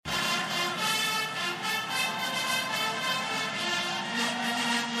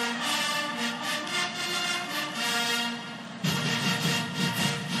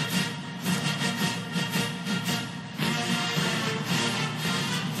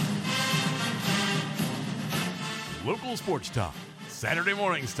local sports talk, Saturday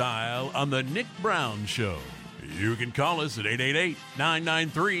morning style on The Nick Brown Show. You can call us at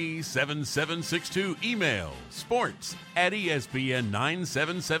 888-993-7762. Email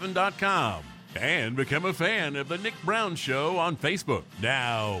sports@espn977.com. And become a fan of The Nick Brown Show on Facebook.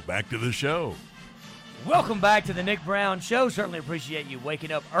 Now, back to the show. Welcome back to the Nick Brown Show. Certainly appreciate you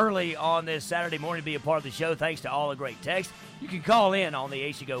waking up early on this Saturday morning to be a part of the show. Thanks to all the great texts. You can call in on the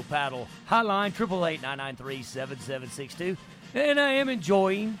AC Go Paddle hotline, 888-993-7762. And I am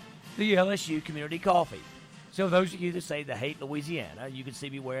enjoying the LSU community coffee. So those of you that say they hate Louisiana, you can see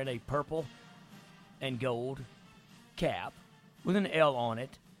me wearing a purple and gold cap with an L on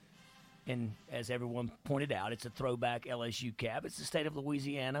it. And as everyone pointed out, it's a throwback LSU cap. It's the state of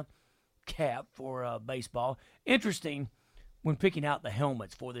Louisiana cap for baseball. Interesting, when picking out the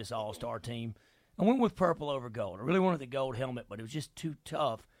helmets for this all-star team, I went with purple over gold. I really wanted the gold helmet, but it was just too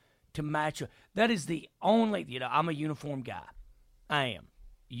tough to match. That is the only, I'm a uniform guy. I am.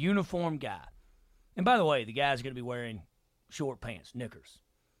 Uniform guy. And by the way, the guys are going to be wearing short pants, knickers.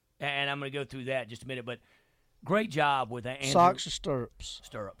 And I'm going to go through that in just a minute, but great job with Andrew. Socks or stirrups?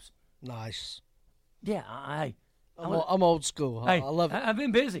 Stirrups. Nice. Yeah, I'm old school. I love it. I've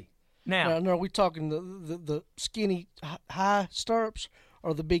been busy. Now, are we talking the skinny high stirrups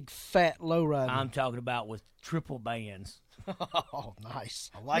or the big fat low rider? I'm talking about with triple bands. Oh,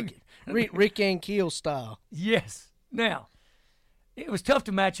 nice. I like it. Rick and Keel style. Yes. Now, it was tough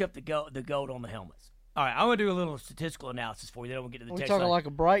to match up the gold on the helmets. All right, I'm going to do a little statistical analysis for you. Then we'll get to the text. Are we talking like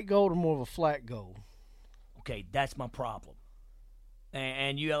a bright gold or more of a flat gold? Okay, that's my problem.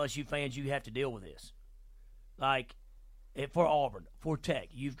 And you LSU fans, you have to deal with this. Like, for Auburn, for Tech,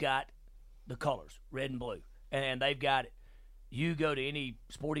 you've got the colors, red and blue. And they've got it. You go to any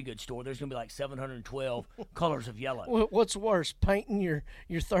sporting goods store, there's going to be like 712 colors of yellow. What's worse, painting your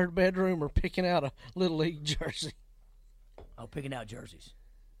third bedroom or picking out a Little League jersey? Oh, picking out jerseys.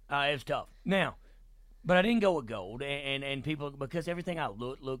 It was tough. Now, but I didn't go with gold. And people, because everything I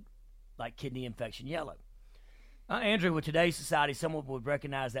looked like kidney infection yellow. Andrew, with today's society, someone would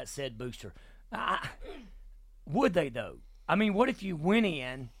recognize that said booster. Would they, though? I mean, what if you went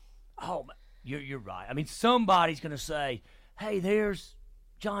in? Oh, you're right. I mean, somebody's going to say, hey, there's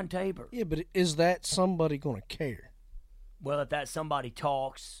John Tabor. Yeah, but is that somebody going to care? Well, if that somebody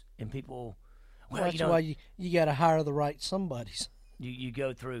talks and people... Well, that's why you got to hire the right somebodies. You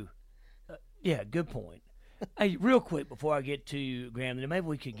go through... yeah, good point. Hey, real quick, before I get to Graham, maybe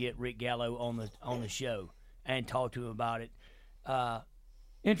we could get Rick Gallo on the show and talk to him about it.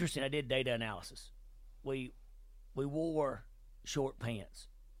 Interesting, I did data analysis. We wore short pants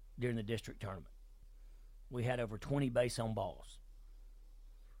during the district tournament. We had over 20 base on balls.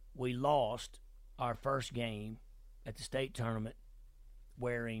 We lost our first game at the state tournament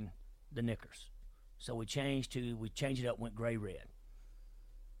wearing the knickers. So we changed it up, went gray-red.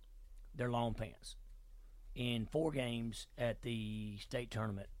 They're long pants. In 4 games at the state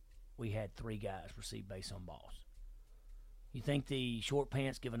tournament, we had 3 guys receive base on balls. You think the short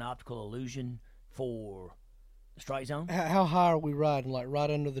pants give an optical illusion for the strike zone? How high are we riding? Like right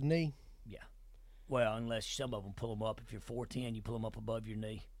under the knee? Yeah. Well, unless some of them pull them up. If you're 4'10", you pull them up above your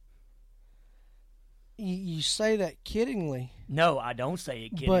knee. You say that kiddingly. No, I don't say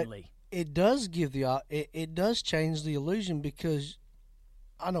it kiddingly. But it does give it does change the illusion, because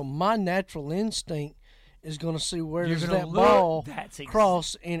I know my natural instinct is going to see where does that ball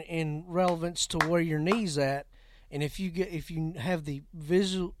cross in relevance to where your knee's at. And if you have the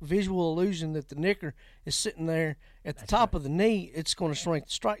visual illusion that the knicker is sitting there at the top of the knee, it's going to shrink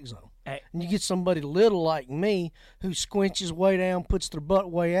the strike zone. And you get somebody little like me who squinches way down, puts their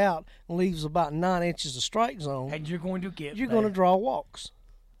butt way out, and leaves about 9 inches of strike zone. And you're going to draw walks.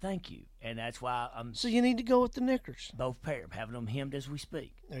 Thank you. And that's why So you need to go with the knickers. Both pair, having them hemmed as we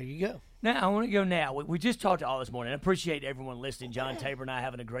speak. There you go. Now, I want to go now. We just talked all this morning. I appreciate everyone listening. John Tabor and I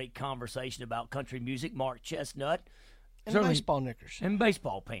having a great conversation about country music. Mark Chestnut. And baseball knickers. And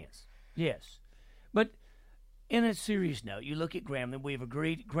baseball pants. Yes. But in a serious note, you look at Grambling. We've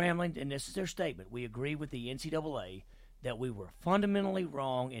agreed, Grambling, and this is their statement, we agree with the NCAA that we were fundamentally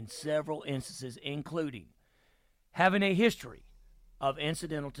wrong in several instances, including having a history of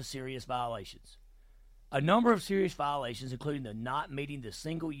incidental to serious violations. A number of serious violations, including the not meeting the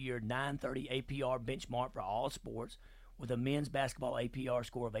single-year 930 APR benchmark for all sports with a men's basketball APR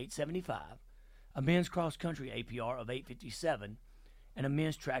score of 875, a men's cross-country APR of 857, and a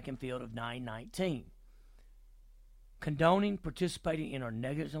men's track and field of 919. Condoning, participating in, or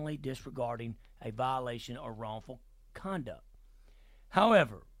negligently disregarding a violation or wrongful conduct.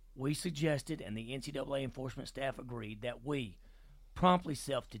 However, we suggested, and the NCAA enforcement staff agreed, that we promptly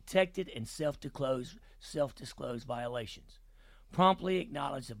self-detected and self-disclosed violations, promptly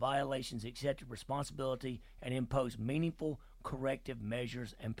acknowledged the violations, accepted responsibility, and imposed meaningful corrective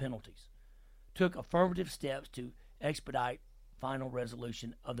measures and penalties, took affirmative steps to expedite final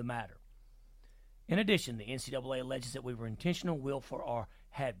resolution of the matter. In addition, the NCAA alleges that we were intentional, willful, or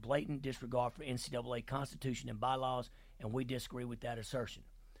had blatant disregard for NCAA Constitution and bylaws, and we disagree with that assertion.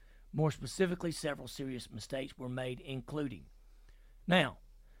 More specifically, several serious mistakes were made, including: now,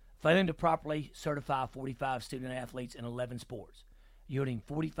 failing to properly certify 45 student athletes in 11 sports, yielding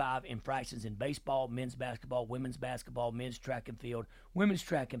 45 infractions in baseball, men's basketball, women's track and field,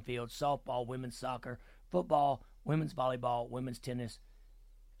 softball, women's soccer, football, women's volleyball, women's tennis,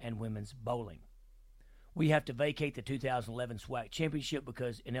 and women's bowling. We have to vacate the 2011 SWAC championship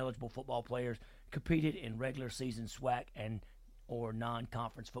because ineligible football players competed in regular season SWAC and or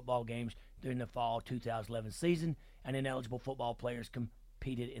non-conference football games during the fall 2011 season, and ineligible football players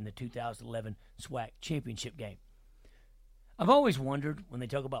competed in the 2011 SWAC championship game. I've always wondered, when they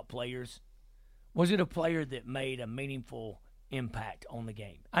talk about players, was it a player that made a meaningful impact on the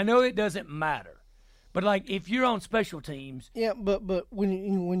game? I know it doesn't matter, but like if you're on special teams, yeah, but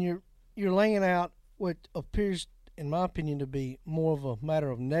when you're laying out what appears, in my opinion, to be more of a matter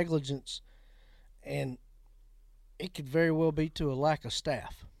of negligence, and it could very well be to a lack of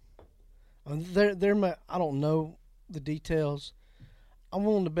staff. I don't know the details. I'm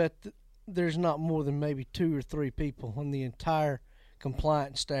willing to bet that there's not more than maybe 2 or 3 people on the entire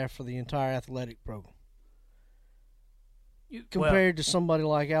compliance staff for the entire athletic program. Compared to somebody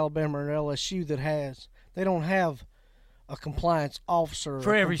like Alabama or LSU they don't have a compliance officer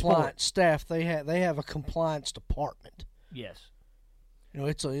for every compliance sport. Staff. They have a compliance department. Yes.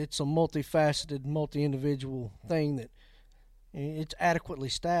 It's a multifaceted, multi-individual thing that it's adequately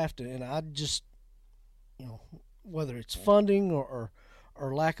staffed, and I just, whether it's funding or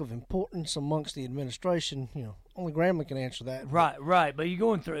lack of importance amongst the administration, only Grambling can answer that. Right. But you're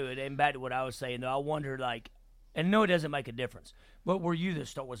going through it, and back to what I was saying, though, I wonder, and no, it doesn't make a difference. But were you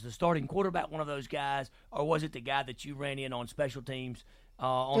was the starting quarterback one of those guys, or was it the guy that you ran in on special teams?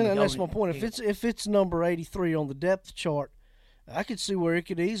 And that's my point. If it's number 83 on the depth chart, I could see where it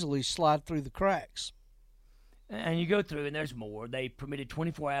could easily slide through the cracks. And you go through, and there's more. They permitted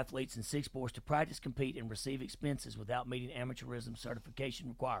 24 athletes in 6 sports to practice, compete, and receive expenses without meeting amateurism certification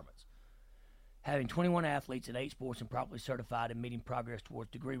requirements. Having 21 athletes in 8 sports and properly certified and meeting progress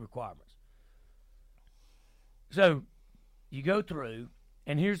towards degree requirements. So you go through,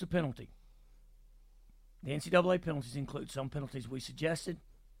 and here's the penalty. The NCAA penalties include some penalties we suggested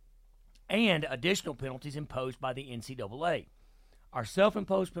and additional penalties imposed by the NCAA. Our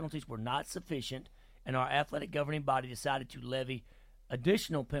self-imposed penalties were not sufficient, and our athletic governing body decided to levy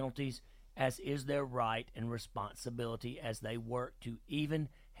additional penalties, as is their right and responsibility, as they work to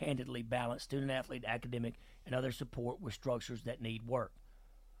even-handedly balance student-athlete academic and other support with structures that need work.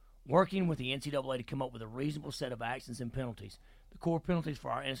 Working with the NCAA to come up with a reasonable set of actions and penalties. The core penalties for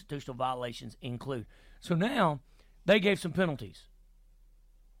our institutional violations include. So now they gave some penalties,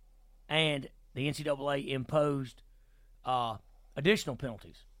 and the NCAA imposed additional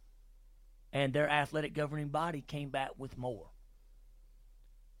penalties, and their athletic governing body came back with more.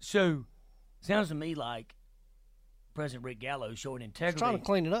 So sounds to me like President Rick Gallo showing integrity. He's trying to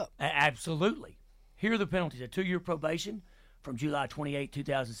clean it up. Absolutely. Here are the penalties: a 2-year probation from July 28,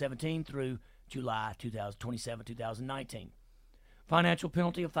 2017 through July 27, 2019. Financial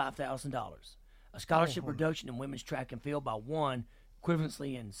penalty of $5,000. A scholarship reduction in women's track and field by 1,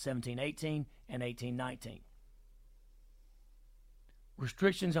 equivalency in 17-18 and 18-19.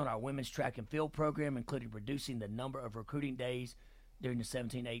 Restrictions on our women's track and field program, including reducing the number of recruiting days during the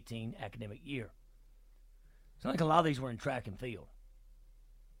 17-18 academic year. It's not like a lot of these were in track and field.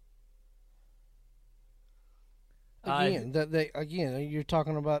 Again, you're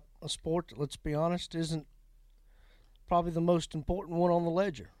talking about a sport that, let's be honest, isn't probably the most important one on the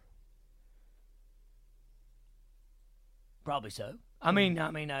ledger. Probably so. I mean,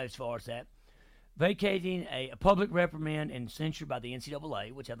 as far as that, vacating a public reprimand and censure by the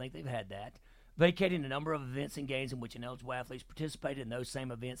NCAA, which I think they've had that. Vacating a number of events and games in which ineligible athletes participated, and those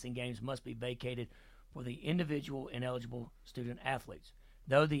same events and games must be vacated for the individual ineligible student athletes.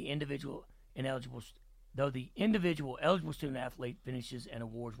 Though the individual eligible student athlete finishes and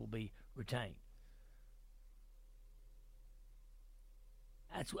awards will be retained.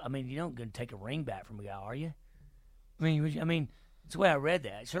 You don't going to take a ring back from a guy, are you? It's the way I read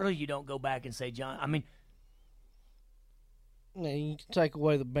that. Certainly you don't go back and say, John, Yeah, you can take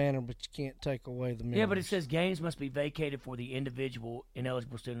away the banner, but you can't take away the memories. Yeah, but it says games must be vacated for the individual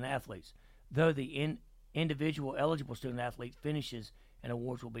ineligible student athletes. Though the individual eligible student-athlete finishes and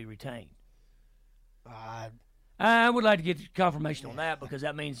awards will be retained. I would like to get confirmation on that, because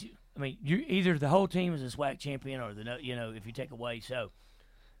that means, you either the whole team is a SWAC champion or if you take away. So,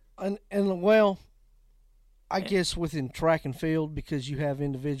 and I guess within track and field, because you have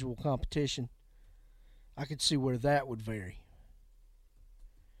individual competition, I could see where that would vary.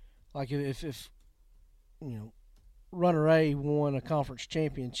 Like if runner A won a conference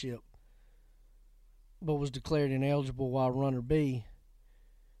championship but was declared ineligible, while runner B,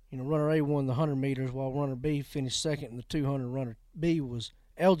 runner A won the 100 meters while runner B finished second in the 200. Runner B was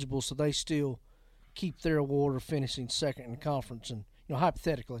eligible, so they still keep their award of finishing second in the conference. And,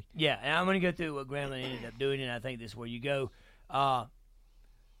 hypothetically. Yeah, and I'm going to go through what Grambling ended up doing, and I think this is where you go.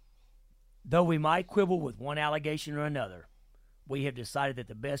 Though we might quibble with one allegation or another, we have decided that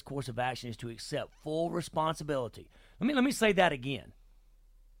the best course of action is to accept full responsibility. Let me say that again.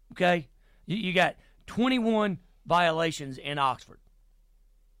 Okay? You got 21 violations in Oxford.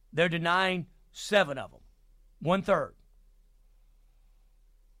 They're denying 7 of them, 1/3.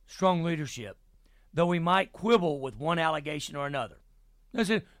 Strong leadership. Though we might quibble with one allegation or another.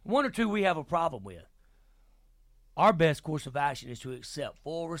 Listen, 1 or 2 we have a problem with. Our best course of action is to accept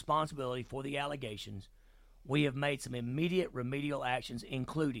full responsibility for the allegations. We have made some immediate remedial actions,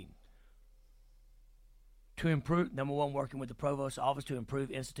 including to improve, number 1, working with the Provost's office to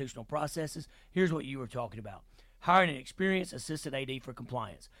improve institutional processes. Here's what you were talking about. Hiring an experienced assistant AD for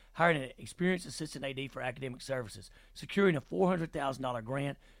compliance. Hiring an experienced assistant AD for academic services. Securing a $400,000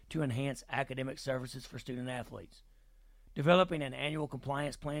 grant to enhance academic services for student athletes. Developing an annual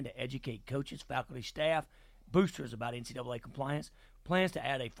compliance plan to educate coaches, faculty, staff, boosters about NCAA compliance. Plans to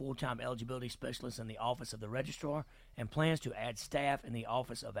add a full-time eligibility specialist in the office of the registrar. And plans to add staff in the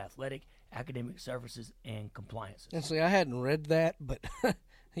office of athletic, academic services, and compliance. And see, I hadn't read that, but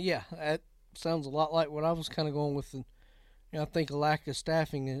yeah, that sounds a lot like what I was kind of going with. And I think a lack of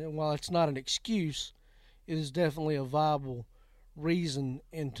staffing, and while it's not an excuse, it is definitely a viable reason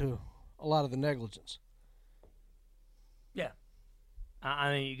into a lot of the negligence. Yeah.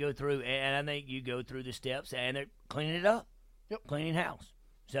 I mean, you go through, and I think you go through the steps, and they're cleaning it up. Yep. Cleaning house.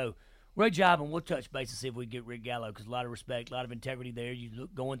 So, great job, and we'll touch base and see if we can get Rick Gallo, because a lot of respect, a lot of integrity there you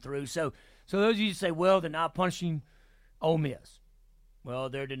look going through. So those of you say, well, they're not punishing Ole Miss. Well,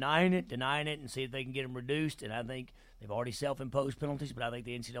 they're denying it, and see if they can get them reduced. And I think they've already self-imposed penalties, but I think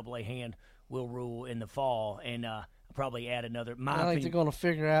the NCAA hand will rule in the fall, and probably add another. I think they're going to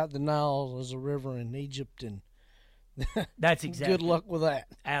figure out the Nile as a river in Egypt, and that's exactly. Good luck with that.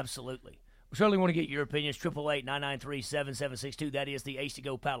 Absolutely. We certainly want to get your opinions. 888-993-7762. That is the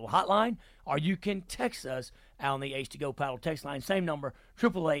H2Go Paddle hotline. Or you can text us on the H2Go Paddle text line. Same number,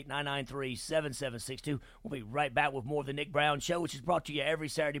 888-993-7762. We'll be right back with more of the Nick Brown Show, which is brought to you every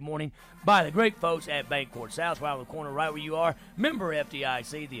Saturday morning by the great folks at Bancourt South, right on the corner, right where you are. Member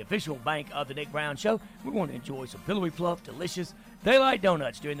FDIC, the official bank of the Nick Brown Show. We're going to enjoy some pillowy fluff, delicious daylight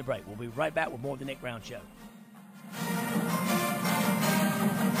donuts during the break. We'll be right back with more of the Nick Brown Show.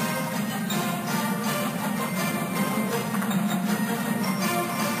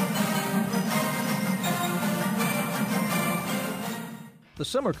 The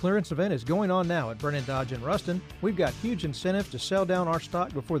summer clearance event is going on now at Brennan Dodge in Ruston. We've got huge incentives to sell down our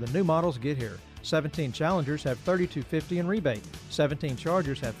stock before the new models get here. 17 Challengers have $3,250 in rebate. 17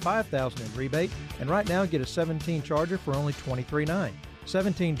 Chargers have $5,000 in rebate, and right now get a 17 Charger for only $23,900.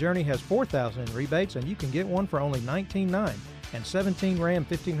 17 Journey has $4,000 in rebates, and you can get one for only $19,900. And 17 Ram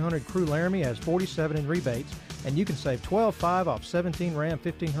 1500 Crew Laramie has $47 in rebates, and you can save $12,500 off 17 Ram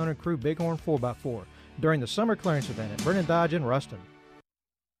 1500 Crew Bighorn 4x4 during the summer clearance event at Brennan Dodge in Ruston.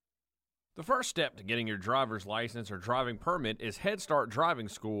 The first step to getting your driver's license or driving permit is Head Start Driving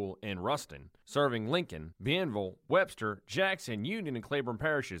School in Ruston, serving Lincoln, Bienville, Webster, Jackson, Union, and Claiborne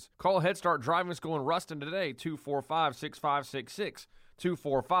parishes. Call Head Start Driving School in Ruston today, 245-6566.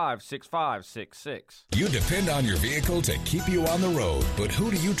 245-6566. You depend on your vehicle to keep you on the road, but who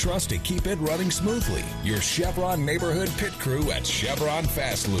do you trust to keep it running smoothly? Your Chevron neighborhood pit crew at Chevron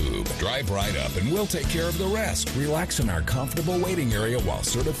Fast Lube. Drive right up and we'll take care of the rest. Relax in our comfortable waiting area while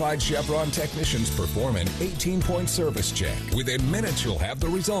certified Chevron technicians perform an 18-point service check. Within minutes, you'll have the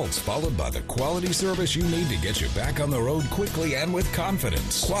results, followed by the quality service you need to get you back on the road quickly and with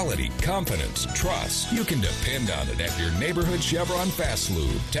confidence. Quality, confidence, trust. You can depend on it at your neighborhood Chevron Fast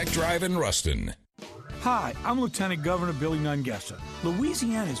Lube. Tech Drive in Ruston. Hi, I'm Lieutenant Governor Billy Nungesser.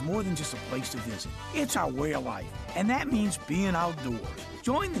 Louisiana is more than just a place to visit. It's our way of life, and that means being outdoors.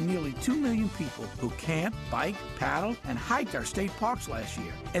 Join the nearly 2 million people who camped, biked, paddled, and hiked our state parks last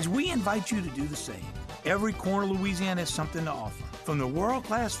year as we invite you to do the same. Every corner of Louisiana has something to offer. From the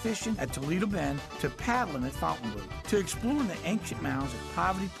world-class fishing at Toledo Bend to paddling at Fontainebleau to exploring the ancient mounds at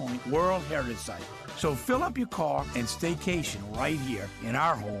Poverty Point World Heritage Site. So fill up your car and staycation right here in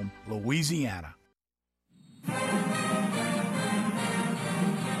our home, Louisiana.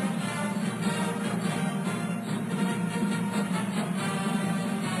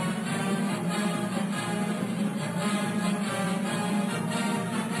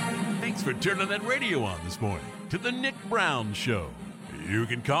 Thanks for turning that radio on this morning to the Nick Brown Show. You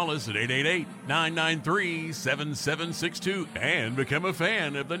can call us at 888-993-7762 and become a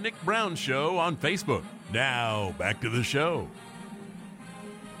fan of the Nick Brown Show on Facebook. Now, back to the show.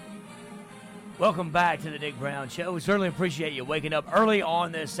 Welcome back to the Nick Brown Show. We certainly appreciate you waking up early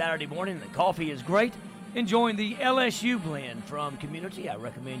on this Saturday morning. The coffee is great. Enjoying the LSU blend from Community. I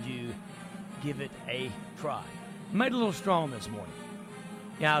recommend you give it a try. Made a little strong this morning.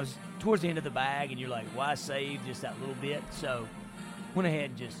 Yeah, I was towards the end of the bag, and you're like, why save just that little bit? So went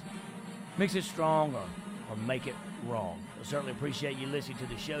ahead and just mix it strong or make it wrong. I certainly appreciate you listening to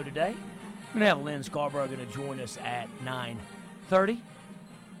the show today. We're going to have Lyn Scarbrough going to join us at 9:30.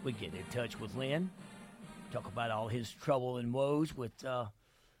 We get in touch with Lyn, talk about all his trouble and woes with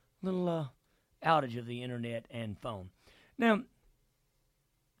little outage of the internet and phone. Now,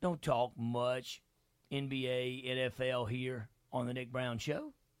 don't talk much NBA, NFL here on the Nick Brown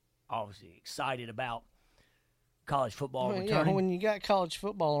Show. Obviously excited about college football returning. Yeah, when you got college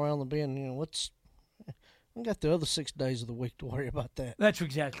football around the bend, we got the other 6 days of the week to worry about that. That's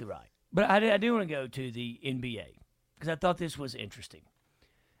exactly right. But I do want to go to the NBA because I thought this was interesting.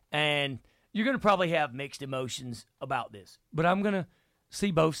 And you're going to probably have mixed emotions about this. But I'm going to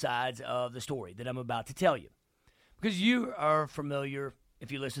see both sides of the story that I'm about to tell you. Because you are familiar,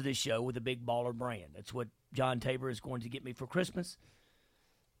 if you listen to this show, with the Big Baller brand. That's what John Tabor is going to get me for Christmas.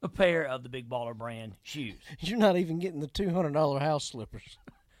 A pair of the Big Baller brand shoes. You're not even getting the $200 house slippers.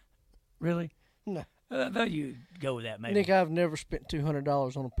 Really? No. I thought you'd go with that, maybe. Nick, I've never spent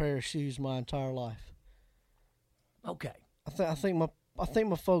 $200 on a pair of shoes my entire life. Okay. I think my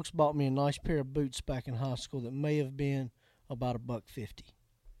folks bought me a nice pair of boots back in high school that may have been about $1.50.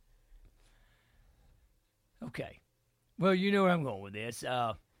 Okay. Well, you know where I'm going with this.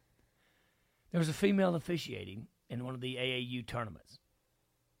 There was a female officiating in one of the AAU tournaments.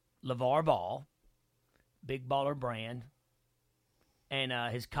 LeVar Ball, Big Baller brand, and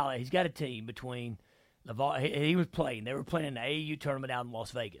his college. He's got a team between LeVar. He was playing. They were playing an AAU tournament out in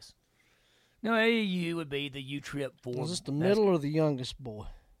Las Vegas. Now, AAU would be the U-Trip for. Was this the middle or the youngest boy?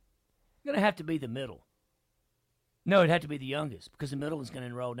 Going to have to be the middle. No, it'd have to be the youngest because the middle is going to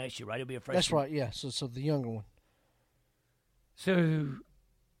enroll next year, right? He'll be a freshman. That's right, yeah. So the younger one. So,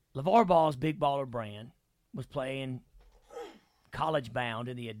 LeVar Ball's Big Baller brand was playing college bound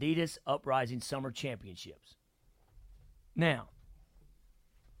in the Adidas Uprising Summer Championships. Now,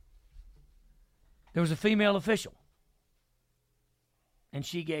 there was a female official, and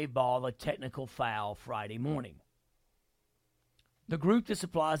she gave Ball a technical foul Friday morning. The group that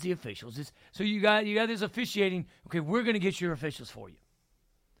supplies the officials is, so you got this officiating, okay, we're going to get your officials for you.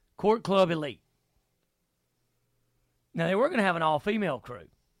 Court Club Elite. Now, they were going to have an all-female crew,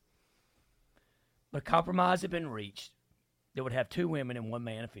 but a compromise had been reached that would have 2 women and 1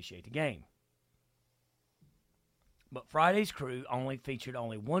 man officiate the game. But Friday's crew featured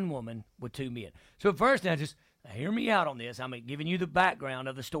only 1 woman with 2 men. So at first, now just hear me out on this. I'm giving you the background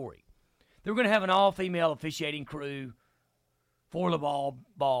of the story. They were going to have an all-female officiating crew for LeVar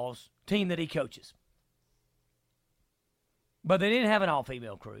Ball's team that he coaches. But they didn't have an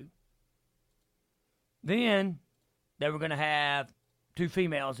all-female crew. Then they were going to have 2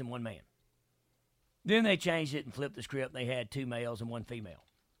 females and 1 man. Then they changed it and flipped the script. They had 2 males and 1 female.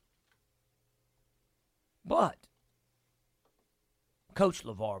 But Coach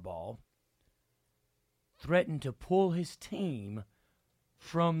LeVar Ball threatened to pull his team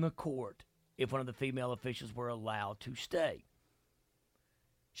from the court if one of the female officials were allowed to stay.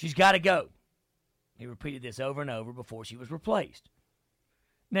 She's got to go. He repeated this over and over before she was replaced.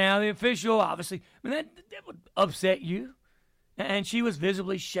 Now, the official, obviously, that would upset you. And she was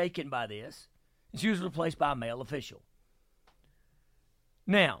visibly shaken by this. And she was replaced by a male official.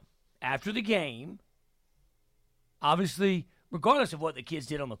 Now, after the game, obviously, regardless of what the kids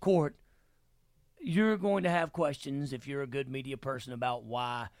did on the court, you're going to have questions if you're a good media person about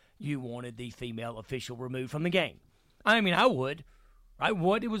why you wanted the female official removed from the game. I mean, I would. Right?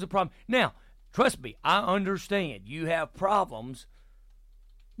 What? It was a problem. Now, trust me, I understand you have problems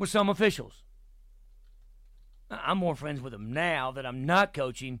with some officials. I'm more friends with them now that I'm not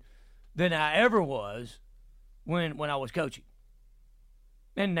coaching than I ever was when I was coaching.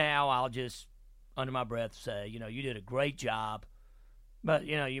 And now I'll just, under my breath, say, you did a great job. But,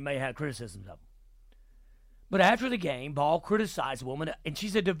 you may have criticisms of them. But after the game, Ball criticized a woman, and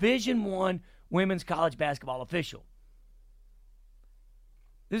she's a Division I women's college basketball official.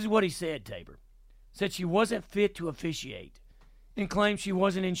 This is what he said, Tabor. Said she wasn't fit to officiate and claimed she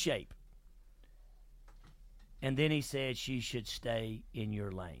wasn't in shape. And then he said she should stay in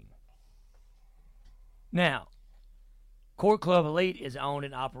your lane. Now, Court Club Elite is owned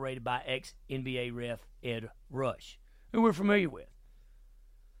and operated by ex-NBA ref Ed Rush, who we're familiar with.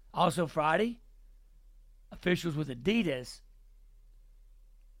 Also Friday, officials with Adidas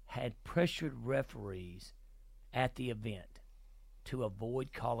had pressured referees at the event to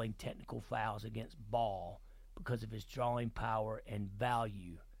avoid calling technical fouls against Ball because of his drawing power and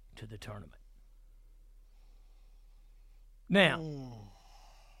value to the tournament. Now,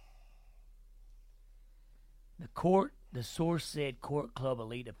 the source said Court Club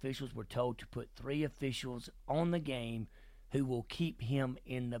Elite officials were told to put 3 officials on the game who will keep him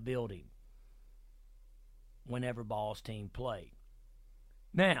in the building whenever Ball's team played.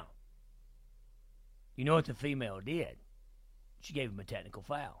 Now, you know what the female did? She gave him a technical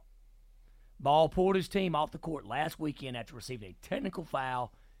foul. Ball pulled his team off the court last weekend after receiving a technical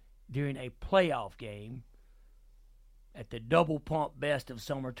foul during a playoff game at the Double Pump Best of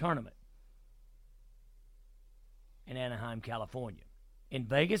Summer Tournament in Anaheim, California. In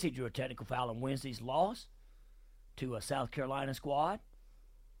Vegas, he drew a technical foul in Wednesday's loss to a South Carolina squad.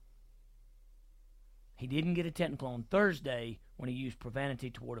 He didn't get a technical on Thursday when he used profanity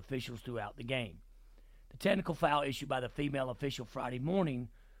toward officials throughout the game. The technical foul issued by the female official Friday morning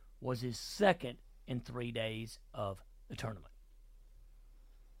was his second in 3 days of the tournament.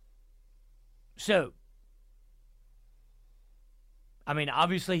 So,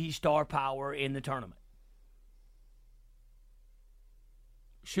 obviously he's star power in the tournament.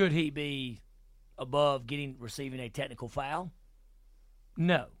 Should he be above receiving a technical foul?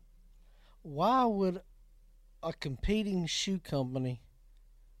 No. Why would a competing shoe company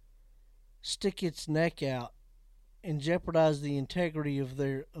stick its neck out and jeopardize the integrity of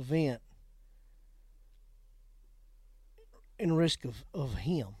their event in risk of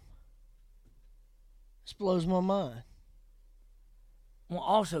him? This blows my mind. Well,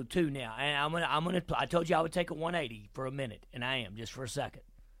 also too now, and I told you I would take a 180 for a minute, and I am just for a second.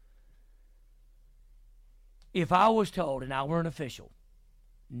 If I was told, and I were an official,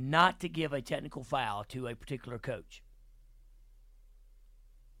 not to give a technical foul to a particular coach,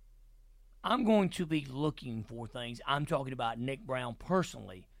 I'm going to be looking for things. I'm talking about Nick Brown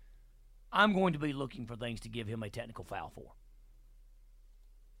personally. I'm going to be looking for things to give him a technical foul for.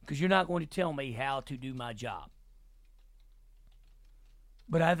 Because you're not going to tell me how to do my job.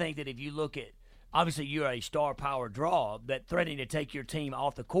 But I think that if you look at, obviously you're a star power draw, that threatening to take your team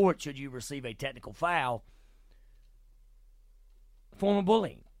off the court should you receive a technical foul, form of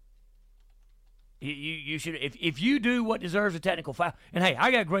bullying. You should, if you do what deserves a technical foul, and hey,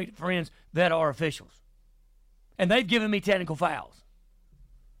 I got great friends that are officials, and they've given me technical fouls.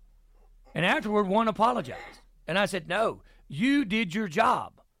 And afterward, one apologized. And I said, no, you did your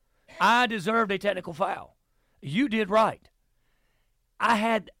job. I deserved a technical foul. You did right. I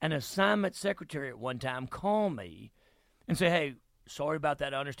had an assignment secretary at one time call me and say, hey, sorry about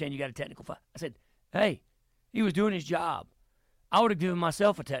that. I understand you got a technical foul. I said, hey, he was doing his job. I would have given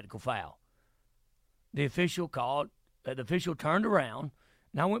myself a technical foul. The official turned around,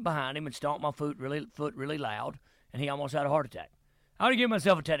 and I went behind him and stomped my foot really loud, and he almost had a heart attack. I would have given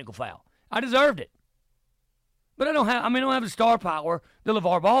myself a technical foul. I deserved it. But I don't have the star power that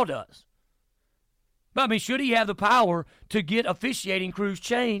LeVar Ball does. But, should he have the power to get officiating crews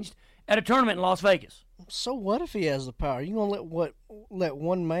changed at a tournament in Las Vegas? So what if he has the power? You going to let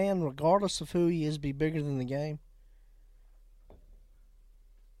one man, regardless of who he is, be bigger than the game?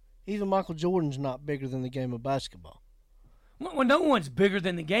 Even Michael Jordan's not bigger than the game of basketball. Well, no one's bigger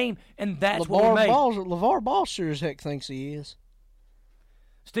than the game, and that's what we made. LeVar Ball sure as heck thinks he is.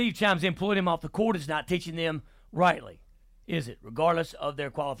 Steve chimes in, pulling him off the court is not teaching them rightly, is it? Regardless of their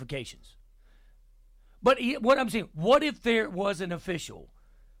qualifications. But what I'm saying, what if there was an official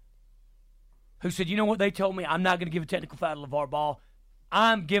who said, you know what, they told me I'm not going to give a technical foul to LeVar Ball.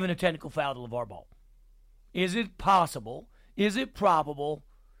 I'm giving a technical foul to LeVar Ball. Is it possible, is it probable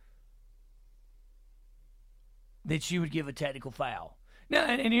that she would give a technical foul? Now,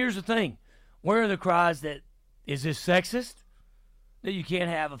 and here's the thing. Where are the cries that, is this sexist? That you can't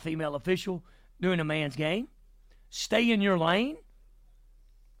have a female official doing a man's game? Stay in your lane?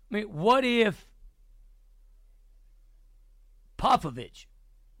 What if Popovich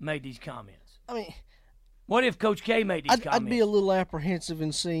made these comments? What if Coach K made these comments? I'd be a little apprehensive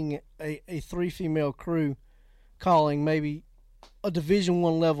in seeing a 3 female crew calling maybe a Division I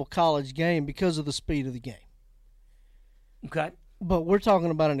level college game because of the speed of the game. Okay. But we're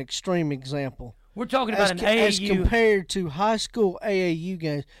talking about an extreme example. We're talking about an AAU. As compared to high school AAU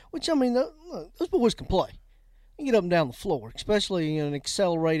games, which, I mean, those boys can play. They can get up and down the floor, especially in an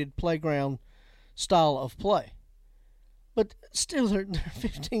accelerated playground style of play. But still, they're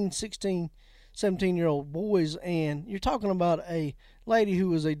 15, 16, 17-year-old boys, and you're talking about a lady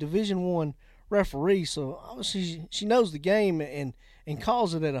who is a Division I referee, so obviously she knows the game and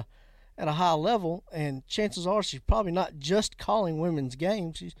calls it at a high level, and chances are she's probably not just calling women's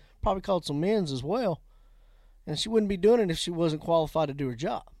games. She's probably called some men's as well, and she wouldn't be doing it if she wasn't qualified to do her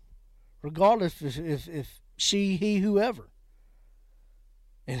job, regardless if she, he, whoever.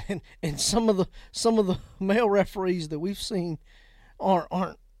 And some of the male referees that we've seen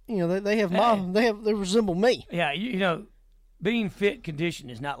aren't they resemble me. Yeah, being fit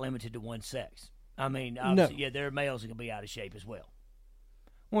condition is not limited to one sex. I mean, obviously, no. Yeah, there are males that can be out of shape as well.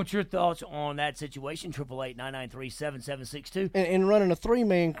 What's your thoughts on that situation? 888-993-7762. And running a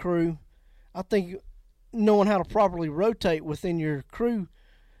 3-man crew, I think knowing how to properly rotate within your crew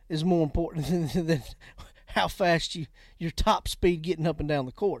is more important than how fast your top speed getting up and down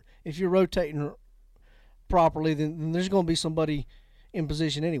the court. If you're rotating properly, then there's going to be somebody in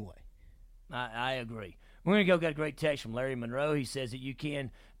position anyway. I agree. We're going to go get a great text from Larry Monroe. He says that you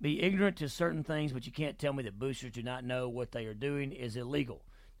can be ignorant to certain things, but you can't tell me that boosters do not know what they are doing is illegal.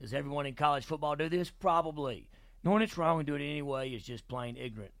 Does everyone in college football do this? Probably. Knowing it's wrong and doing it anyway is just plain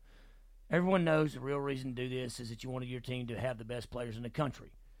ignorant. Everyone knows the real reason to do this is that you wanted your team to have the best players in the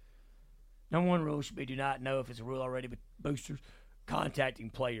country. Number one rule should be do not know if it's a rule already, but boosters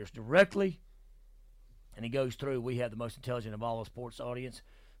contacting players directly. And he goes through, we have the most intelligent of all the sports audience,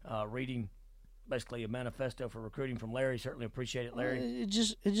 reading basically a manifesto for recruiting from Larry. Certainly appreciate it, Larry. It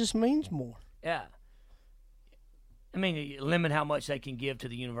just means more. Yeah. I mean, you limit how much they can give to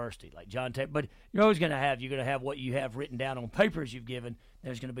the university, like John Tate. But you're always going to have what you have written down on papers you've given.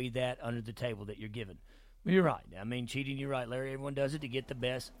 There's going to be that under the table that you're given. But you're right. I mean, cheating, you're right, Larry. Everyone does it to get the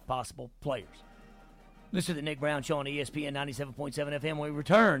best possible players. Listen to the Nick Brown Show on ESPN 97.7 FM. When we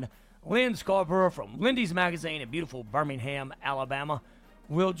return, Lyn Scarbrough from Lindy's Magazine in beautiful Birmingham, Alabama,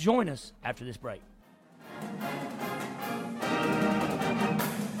 will join us after this break.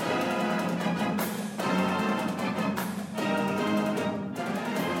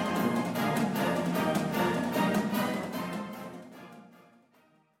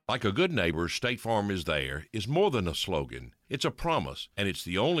 Like a good neighbor, State Farm is there is more than a slogan. It's a promise, and it's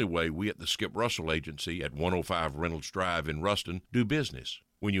the only way we at the Skip Russell Agency at 105 Reynolds Drive in Ruston do business.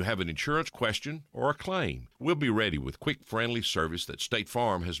 When you have an insurance question or a claim, we'll be ready with quick, friendly service that State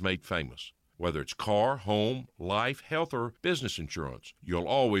Farm has made famous. Whether it's car, home, life, health, or business insurance, you'll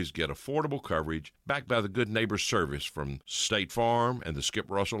always get affordable coverage backed by the good neighbor service from State Farm and the Skip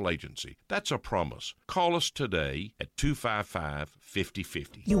Russell Agency. That's a promise. Call us today at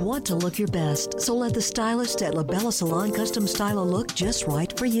 255-5050. You want to look your best, so let the stylist at La Bella Salon custom style a look just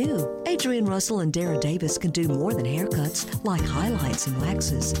right for you. Adrian Russell and Dara Davis can do more than haircuts, like highlights and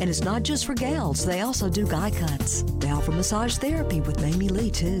waxes. And it's not just for gals, they also do guy cuts. They offer massage therapy with Mamie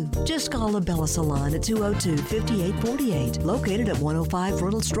Lee, too. Just call La Bella Salon at 202-5848, located at 105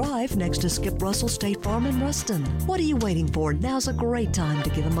 Reynolds Drive next to Skip Russell State Farm in Ruston. What are you waiting for? Now's a great time to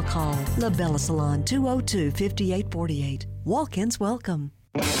give them a call. La Bella Salon, 202-5848. Walk-ins welcome.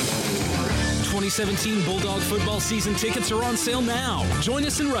 2017 Bulldog football season tickets are on sale now. Join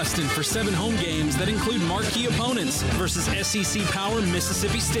us in Ruston for 7 home games that include marquee opponents versus SEC Power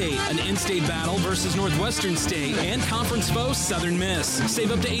Mississippi State, an in-state battle versus Northwestern State, and conference foe Southern Miss.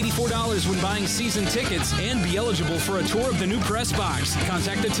 Save up to $84 when buying season tickets and be eligible for a tour of the new press box.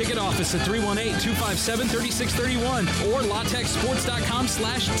 Contact the ticket office at 318-257-3631 or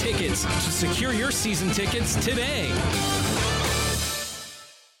latexsports.com/tickets to secure your season tickets today.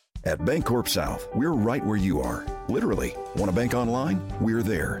 At Bancorp South, we're right where you are. Literally. Want to bank online? We're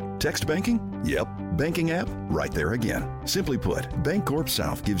there. Text banking? Yep. Banking app? Right there again. Simply put, Bancorp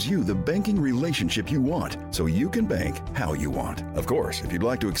South gives you the banking relationship you want, so you can bank how you want. Of course, if you'd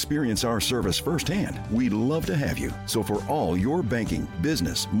like to experience our service firsthand, we'd love to have you. So for all your banking,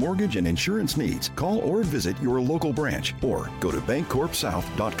 business, mortgage, and insurance needs, call or visit your local branch or go to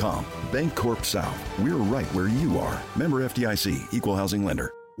BancorpSouth.com. Bancorp South. We're right where you are. Member FDIC, Equal Housing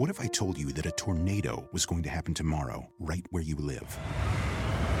Lender. What if I told you that a tornado was going to happen tomorrow, right where you live?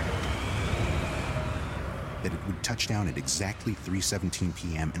 That it would touch down at exactly 3:17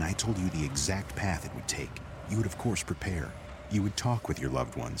 p.m., and I told you the exact path it would take. You would, of course, prepare. You would talk with your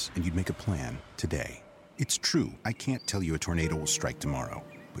loved ones, and you'd make a plan today. It's true, I can't tell you a tornado will strike tomorrow,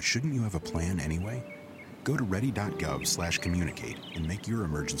 but shouldn't you have a plan anyway? Go to ready.gov/communicate and make your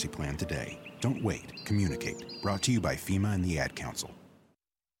emergency plan today. Don't wait. Communicate. Brought to you by FEMA and the Ad Council.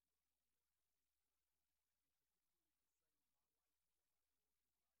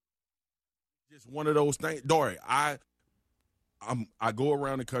 Just one of those things. Dory, I go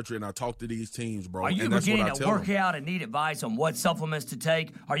around the country and I talk to these teams, bro. Are you beginning to work out and need advice on what supplements to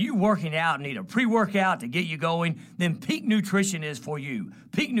take? Are you working out and need a pre-workout to get you going? Then Peak Nutrition is for you.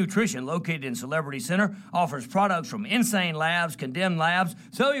 Peak Nutrition, located in Celebrity Center, offers products from Insane Labs, Condemned Labs,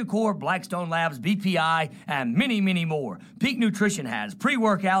 Cellucor, Blackstone Labs, BPI, and many, many more. Peak Nutrition has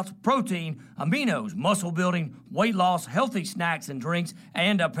pre-workouts, protein, aminos, muscle building, weight loss, healthy snacks and drinks,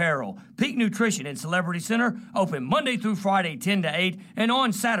 and apparel. Peak Nutrition in Celebrity Center, open Monday through Friday, 10 to 8, and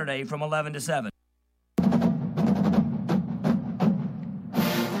on Saturday from 11 to 7.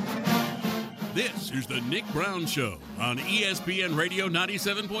 This is the Nick Brown Show on ESPN Radio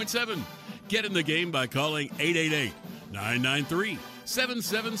 97.7. Get in the game by calling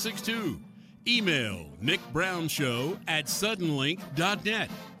 888-993-7762. Email nickbrownshow@suddenlink.net.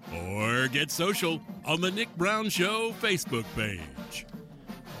 Or get social on the Nick Brown Show Facebook page.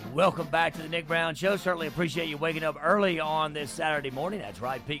 Welcome back to the Nick Brown Show. Certainly appreciate you waking up early on this Saturday morning. That's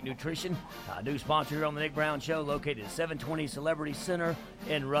right, Peak Nutrition, a new sponsor here on the Nick Brown Show, located at 720 Celebrity Center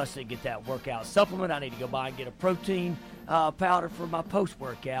in Ruston. Get that workout supplement. I need to go by and get a protein powder for my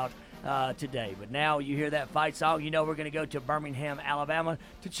post-workout today. But now you hear that fight song, you know we're going to go to Birmingham, Alabama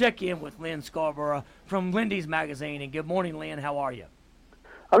to check in with Lyn Scarbrough from Lindy's Magazine. And good morning, Lyn. How are you?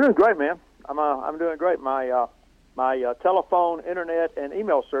 I'm doing great, man. I'm doing great. My telephone, internet, and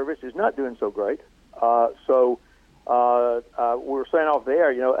email service is not doing so great. So we were saying off the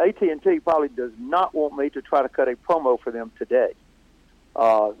air, AT&T probably does not want me to try to cut a promo for them today.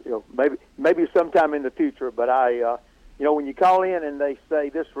 Maybe sometime in the future. But when you call in and they say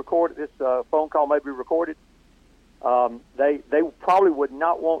this phone call may be recorded, they probably would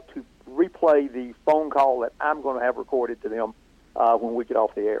not want to replay the phone call that I'm going to have recorded to them when we get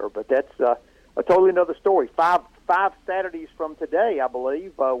off the air. But that's a totally another story. Five Saturdays from today, I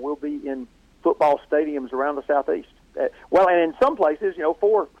believe, we'll be in football stadiums around the Southeast. And in some places,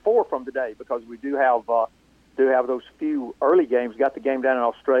 four from today, because we do have those few early games. Got the game down in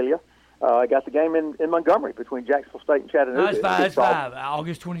Australia. Got the game in Montgomery between Jacksonville State and Chattanooga. That's five.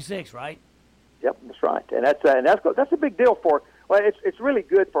 August 26th, right? Yep, that's right. And that's a big deal for. Well, it's really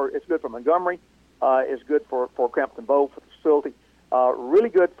good for Montgomery. It's good for Crampton Bowl, for the facility. Really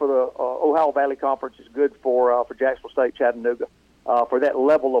good for the Ohio Valley Conference. It's good for Jacksonville State, Chattanooga, for that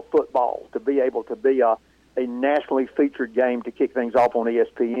level of football to be able to be a nationally featured game to kick things off on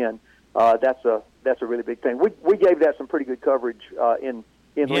ESPN. That's a really big thing. We gave that some pretty good coverage in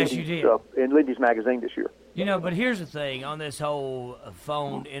Lindy's Magazine this year. But here's the thing on this whole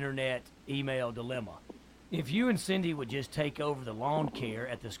phone, internet, email dilemma. If you and Cindy would just take over the lawn care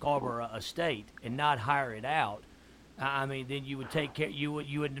at the Scarborough estate and not hire it out, then you would take care. You would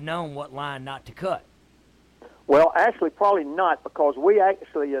have known what line not to cut. Well, actually, probably not, because we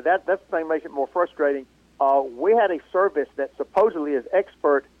actually that's the thing that makes it more frustrating. We had a service that supposedly is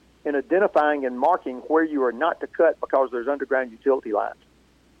expert in identifying and marking where you are not to cut because there's underground utility lines,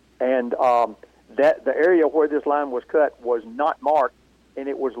 and that the area where this line was cut was not marked, and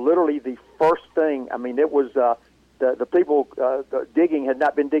it was literally the first thing. It was the people the digging had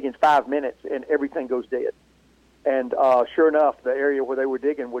not been digging 5 minutes, and everything goes dead. And sure enough, the area where they were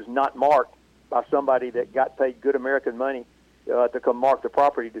digging was not marked by somebody that got paid good American money to come mark the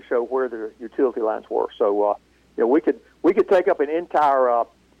property to show where the utility lines were. So, we could take up an entire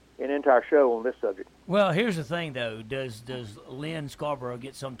show on this subject. Well, here's the thing, though: does Lyn Scarbrough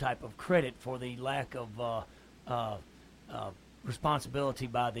get some type of credit for the lack of responsibility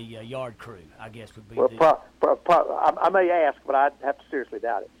by the yard crew? I guess would be. Well, I may ask, but I'd have to seriously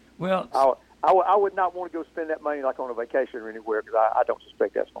doubt it. Well. I would not want to go spend that money like on a vacation or anywhere, because I don't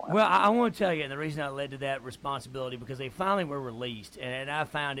suspect that's going to happen. Well, I want to tell you, and the reason I led to that responsibility, because they finally were released, and I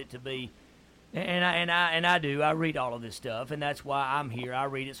found it to be, and I read all of this stuff, and that's why I'm here. I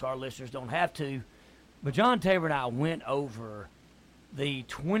read it so our listeners don't have to. But John Tabor and I went over the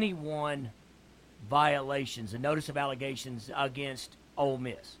 21 violations, the notice of allegations against Ole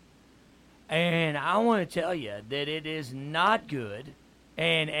Miss, and I want to tell you that it is not good.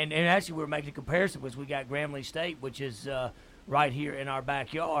 And actually, we're making a comparison because we got Grambling State, which is right here in our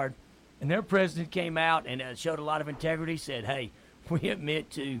backyard. And their president came out and showed a lot of integrity, said, hey,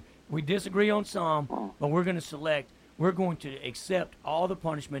 we disagree on some, but we're going to accept all the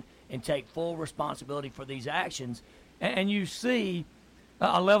punishment and take full responsibility for these actions. And you see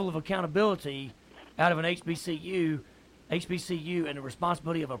a level of accountability out of an HBCU and the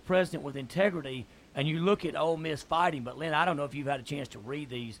responsibility of a president with integrity. and you look at Ole Miss fighting. But Lyn, I don't know if you've had a chance to read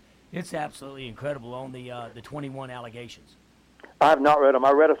these. It's absolutely incredible on the 21 allegations. I have not read them.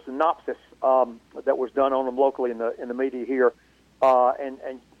 I read a synopsis that was done on them locally in the media here,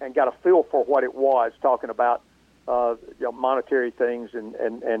 and got a feel for what it was, talking about monetary things and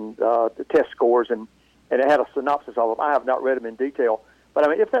the test scores, and it had a synopsis of them. I have not read them in detail, but I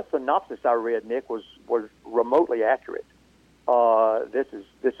mean, if that synopsis I read, Nick, was remotely accurate,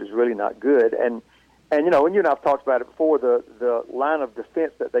 this is really not good. And you know, and you and I've talked about it before, the line of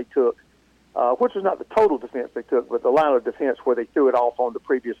defense that they took, which was not the total defense they took, but the line of defense where they threw it off on the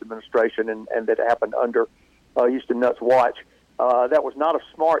previous administration, and that happened under Houston Nutt's watch. That was not a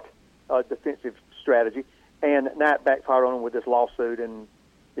smart defensive strategy, and now it backfired on them with this lawsuit. And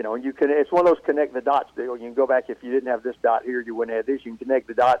you know, it's one of those connect the dots deal. You can go back, if you didn't have this dot here, you wouldn't have this. You can connect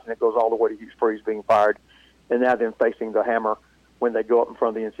the dots, and it goes all the way to Hugh Freeze being fired, and now then facing the hammer when they go up in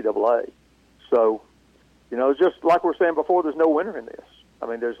front of the NCAA. So, you know, just like we were saying before, there's no winner in this. I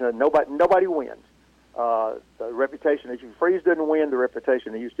mean, there's nobody wins. The reputation of Hugh Freeze doesn't win. The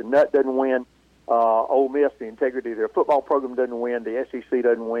reputation of Houston Nutt doesn't win. Ole Miss, the integrity of their football program doesn't win. The SEC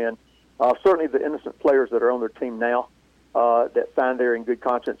doesn't win. Certainly the innocent players that are on their team now that signed there in good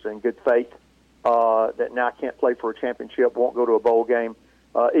conscience and good faith that now can't play for a championship, won't go to a bowl game,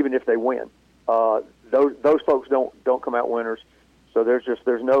 even if they win. Those folks don't come out winners. So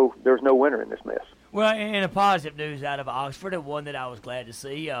there's no winner in this mess. Well, and a positive news out of Oxford, and one that I was glad to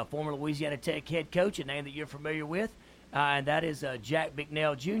see, former Louisiana Tech head coach, a name that you're familiar with, and that is Jack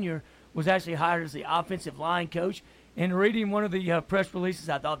Bicknell Jr., was actually hired as the offensive line coach. And reading one of the press releases,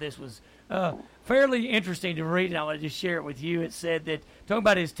 I thought this was fairly interesting to read, and I want to just share it with you. It said that, talking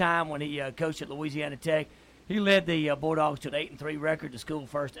about his time when he coached at Louisiana Tech, he led the Bulldogs to an 8-3 record, the school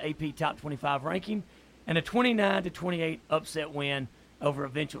first AP Top 25 ranking, and a 29-28 upset win over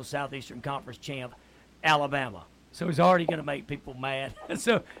eventual Southeastern Conference champ Alabama. So he's already going to make people mad.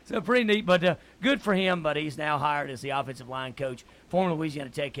 so pretty neat, but good for him. But he's now hired as the offensive line coach. Former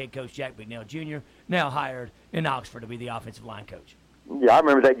Louisiana Tech head coach Jack Bicknell Jr. now hired in Oxford to be the offensive line coach. Yeah, I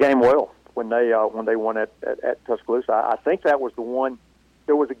remember that game well when they won at Tuscaloosa. I think that was the one.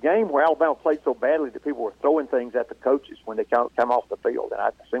 There was a game where Alabama played so badly that people were throwing things at the coaches when they come off the field, and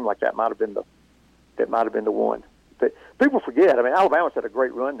it seemed like that might have been the one. But people forget. I mean, Alabama's had a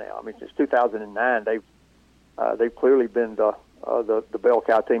great run now. I mean, since 2009, they've clearly been the bell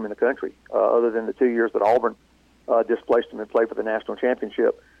cow team in the country. Other than the 2 years that Auburn displaced them and played for the national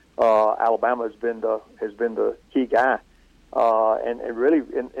championship, Alabama has been the key guy, and really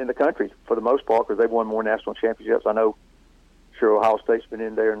in the country for the most part, because they've won more national championships. I know, sure, Ohio State's been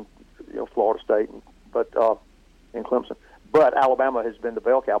in there, and Florida State, but in Clemson. But Alabama has been the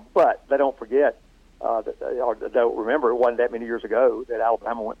bell cow. But they don't forget. They don't remember, it wasn't that many years ago that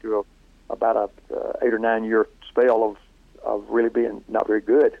Alabama went through about a 8 or 9 year spell of really being not very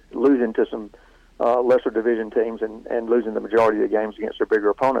good, losing to some lesser division teams and losing the majority of the games against their bigger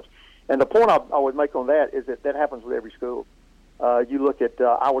opponents. And the point I would make on that is that happens with every school. You look at,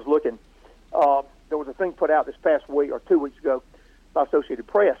 I was looking, there was a thing put out this past week or 2 weeks ago by Associated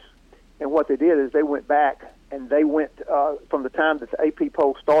Press, and what they did is they went back and they went from the time that the AP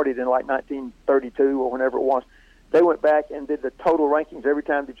poll started in like 1932 or whenever it was. They went back and did the total rankings. Every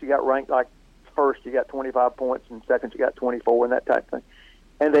time that you got ranked, like first you got 25 points and second you got 24 and that type of thing.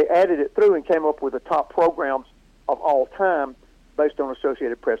 And they added it through and came up with the top programs of all time based on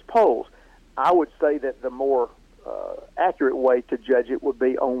Associated Press polls. I would say that the more accurate way to judge it would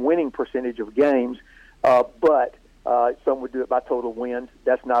be on winning percentage of games, but some would do it by total wins.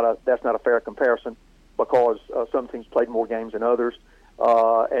 That's not a fair comparison, because some teams played more games than others.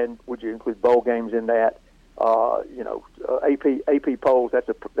 And would you include bowl games in that? AP polls. That's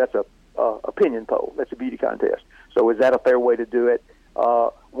a opinion poll. That's a beauty contest. So is that a fair way to do it?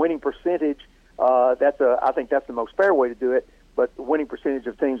 Winning percentage. I think that's the most fair way to do it. But the winning percentage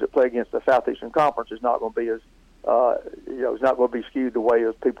of teams that play against the Southeastern Conference is not going to be as it's not going to be skewed the way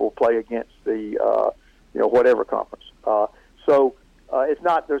as people play against the whatever conference. So it's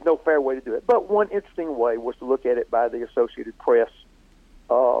not. There's no fair way to do it. But one interesting way was to look at it by the Associated Press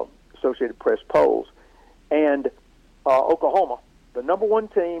polls, and Oklahoma, the number one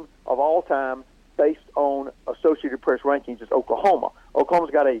team of all time based on Associated Press rankings, is Oklahoma.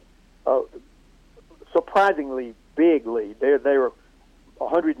 Oklahoma's got a surprisingly big lead. They were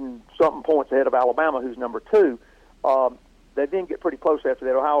 100 and something points ahead of Alabama, who's number two. They then get pretty close after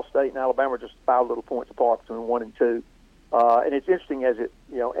that. Ohio State and Alabama are just 5 little points apart between 1 and 2. And it's interesting as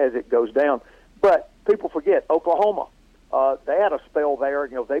it goes down. But people forget Oklahoma. They had a spell there.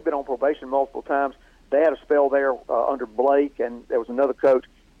 They've been on probation multiple times. They had a spell there under Blake, and there was another coach,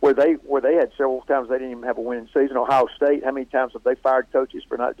 where they had several times they didn't even have a winning season. Ohio State, how many times have they fired coaches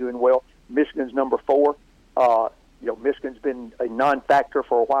for not doing well? Michigan's number 4. Michigan's been a non-factor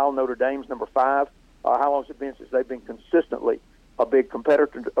for a while. Notre Dame's number 5. How long has it been since they've been consistently a big competitor?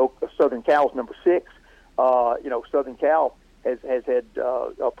 Southern Cal's number 6. Southern Cal has had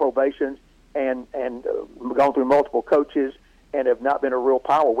probations and gone through multiple coaches and have not been a real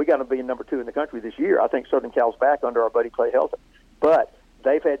power. We got to be number 2 in the country this year. I think Southern Cal's back under our buddy Clay Helton, but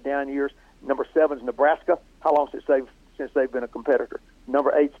they've had down years. Number 7's Nebraska. How long since they've been a competitor?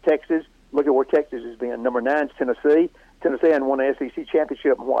 Number 8's Texas. Look at where Texas has been. Number 9's Tennessee. Tennessee hadn't won an SEC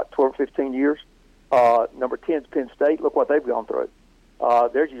championship in 12, 15 years. Number 10's Penn State. Look what they've gone through.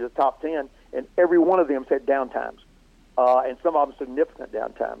 There's usually the top 10, and every one of them's had downtimes, and some of them significant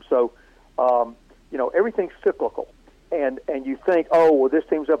downtimes. So, everything's cyclical. And you think, oh, well, this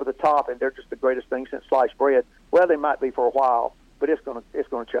team's up at the top, and they're just the greatest thing since sliced bread. Well, they might be for a while, but it's going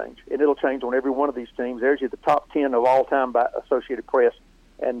to change, and it'll change on every one of these teams. There's the top 10 of all time by Associated Press,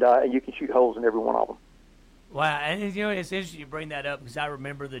 and you can shoot holes in every one of them. Wow, and it's interesting you bring that up because I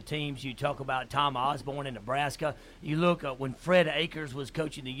remember the teams you talk about. Tom Osborne in Nebraska. You look when Fred Akers was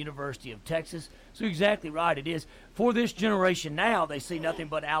coaching the University of Texas. So you're exactly right. It is for this generation now. They see nothing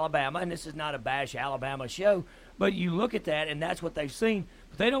but Alabama, and this is not a bash Alabama show. But you look at that, and that's what they've seen.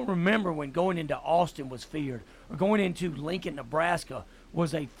 But they don't remember when going into Austin was feared, or going into Lincoln, Nebraska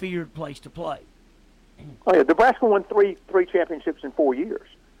was a feared place to play. Oh yeah, Nebraska won three championships in 4 years.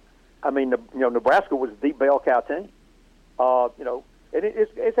 I mean, Nebraska was the bell cow team. And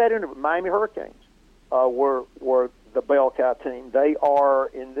it's had in Miami Hurricanes were the bell cow team. They are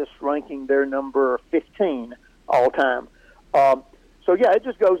in this ranking. They're number 15 all time. So yeah, it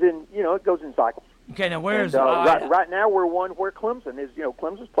just goes in. It goes in cycles. Okay, now where's right now we're one where Clemson is.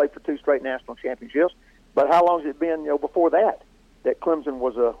 Clemson's played for 2 straight national championships, but how long has it been? Before that Clemson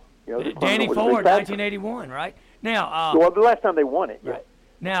was a. Danny Ford, 1981, right? Now, well, the last time they won it. Right.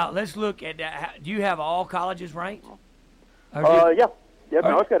 Now let's look at. Do you have all colleges ranked? Yeah. No,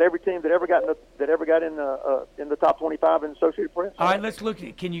 right. It's got every team that ever got in the top 25 in Associated Press. All right, let's look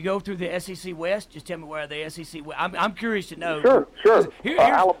at. Can you go through the SEC West? Just tell me where the SEC West. I'm curious to know. Sure.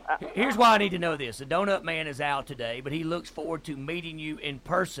 Here's why I need to know this. The Donut Man is out today, but he looks forward to meeting you in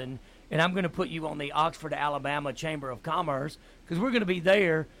person, and I'm going to put you on the Oxford, Alabama Chamber of Commerce because we're going to be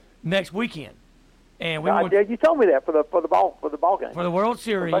there next weekend. And you told me that for the ball game. For the World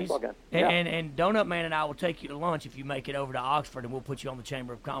Series. Game. And Donut Man and I will take you to lunch if you make it over to Oxford, and we'll put you on the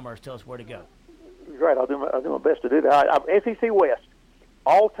Chamber of Commerce. Tell us where to go. Great. I'll do my best to do that. All right, SEC West,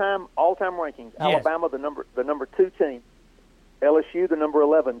 all time rankings. Yes. Alabama the number 2 team, LSU the number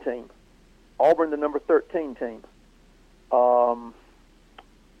 11 team, Auburn the number 13 team,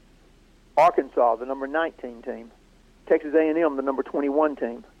 Arkansas the number 19 team, Texas A&M the number 21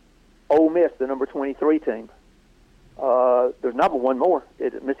 team. Ole Miss, the number 23 team. There's not but one more.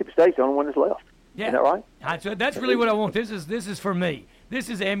 Mississippi State's the only one that's left. Yeah. Isn't that right? So that's really what I want. This is for me. This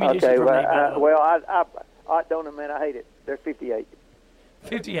is ammunition for me. I don't know, man. I hate it. They're 58.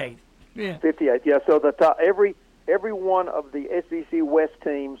 58. Yeah. 58. Yeah. So the top, every one of the SEC West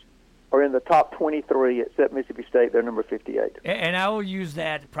teams are in the top 23 except Mississippi State. They're number 58. And I will use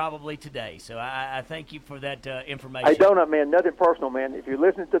that probably today. So I thank you for that information. Hey, Donut Man, nothing personal, man. If you're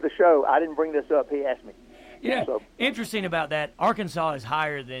listening to the show, I didn't bring this up. He asked me. Yeah. So. Interesting about that, Arkansas is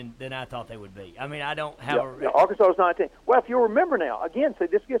higher than I thought they would be. I mean, I don't have Arkansas is 19. Well, if you remember now, again, so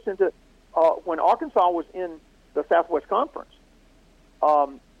this gets into when Arkansas was in the Southwest Conference,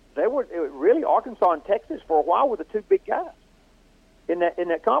 Arkansas and Texas for a while were the 2 big guys. In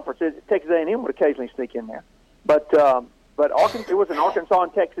that conference, Texas A&M would occasionally sneak in there, but Arkansas, it was an Arkansas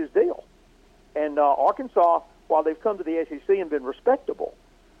and Texas deal, and Arkansas, while they've come to the SEC and been respectable,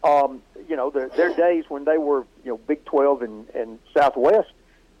 their days when they were Big 12 and Southwest,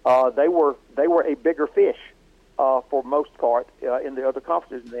 they were a bigger fish for most part in the other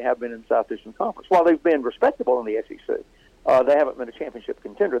conferences than they have been in the Southeastern Conference. While they've been respectable in the SEC, they haven't been a championship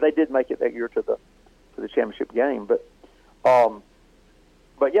contender. They did make it that year to the championship game, but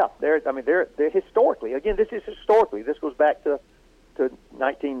yeah, they're historically. Again, this is historically. This goes back to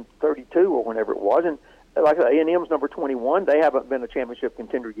 1932 or whenever it was. And like I said, A&M's number 21. They haven't been a championship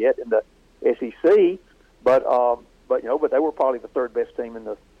contender yet in the SEC, but they were probably the 3rd best team in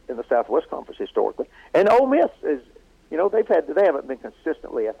the Southwest Conference historically. And Ole Miss is, they haven't been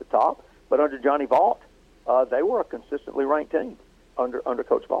consistently at the top, but under Johnny Vaught, they were a consistently ranked team under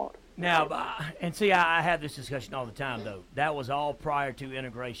Coach Vaught. Now, and see, I have this discussion all the time, though. That was all prior to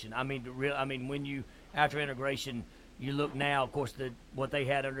integration. I mean, when you after integration, you look now, of course, what they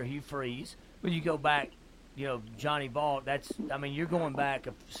had under Hugh Freeze. When you go back Johnny Vaught, you're going back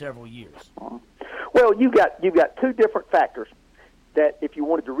several years. Well, you've got two different factors that if you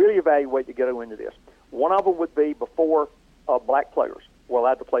wanted to really evaluate to go into this. One of them would be before black players were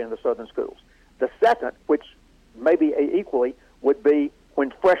allowed to play in the Southern schools. The second, which maybe equally, would be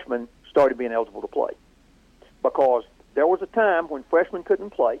when freshmen started being eligible to play. Because there was a time when freshmen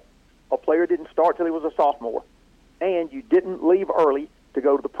couldn't play, a player didn't start till he was a sophomore, and you didn't leave early to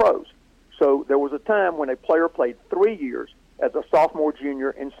go to the pros. So there was a time when a player played 3 years as a sophomore, junior,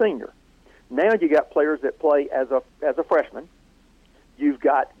 and senior. Now you got players that play as a freshman. You've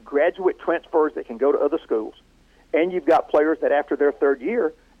got graduate transfers that can go to other schools, and you've got players that after their third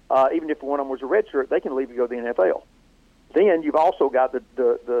year, even if one of them was a redshirt, they can leave to go to the NFL. Then you've also got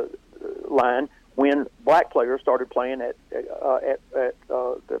the line when black players started playing at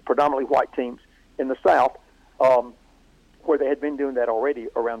the predominantly white teams in the South, where they had been doing that already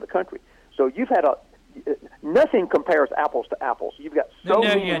around the country. So you've had nothing compares apples to apples. You've got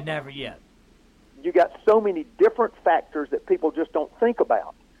never yet. You got so many different factors that people just don't think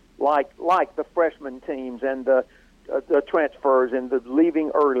about, like the freshman teams and the transfers and the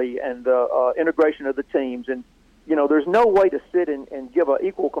leaving early and the integration of the teams. And there's no way to sit and give an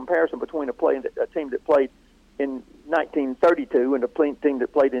equal comparison between a team that played in 1932 and a team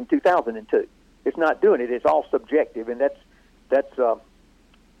that played in 2002. It's not doing it. It's all subjective, and that's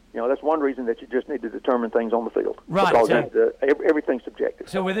one reason that you just need to determine things on the field. Right. Because everything's subjective.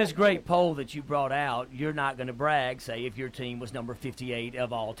 So with this great poll that you brought out, you're not going to brag, say, if your team was number 58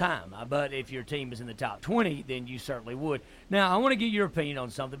 of all time. But if your team is in the top 20, then you certainly would. Now, I want to get your opinion on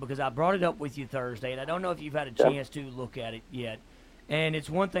something because I brought it up with you Thursday, and I don't know if you've had a chance to look at it yet. And it's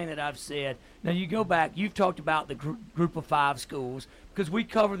one thing that I've said. Now, you go back, you've talked about the group of 5 schools because we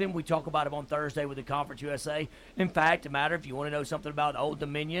cover them. We talk about them on Thursday with the Conference USA. In fact, no matter if you want to know something about Old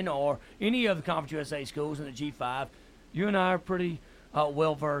Dominion or any of the Conference USA schools in the G5, you and I are pretty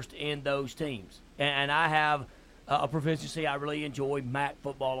well-versed in those teams. And I have a proficiency. I really enjoy MAC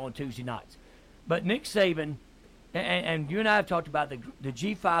football on Tuesday nights. But Nick Saban, and you and I have talked about the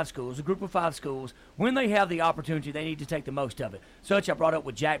G5 schools, the group of 5 schools, when they have the opportunity, they need to take the most of it. Such I brought up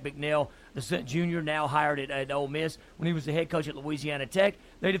with Jack McNeil, the junior now hired at Ole Miss. When he was the head coach at Louisiana Tech,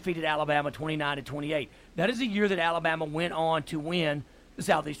 they defeated Alabama 29-28. That is the year that Alabama went on to win the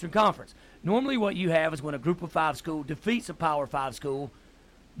Southeastern Conference. Normally what you have is when a group of 5 school defeats a Power 5 school,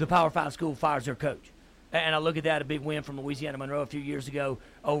 the Power 5 school fires their coach. And I look at that, a big win from Louisiana Monroe a few years ago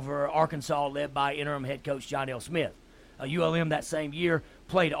over Arkansas, led by interim head coach John L. Smith. ULM that same year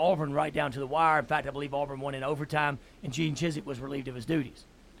played Auburn right down to the wire. In fact, I believe Auburn won in overtime, and Gene Chizik was relieved of his duties.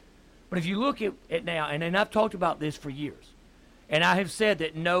 But if you look at it now, and I've talked about this for years, and I have said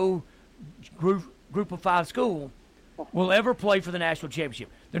that no group of 5 school will ever play for the national championship.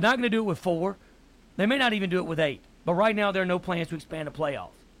 They're not going to do it with 4. They may not even do it with 8. But right now, there are no plans to expand the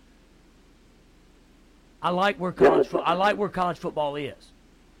playoffs. I like where college football is,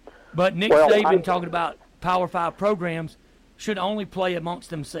 but Nick Saban talking about Power 5 programs should only play amongst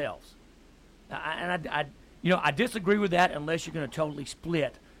themselves, and I disagree with that unless you're going to totally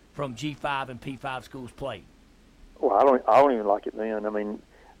split from G5 and P5 schools play. Well, I don't even like it, man. I mean,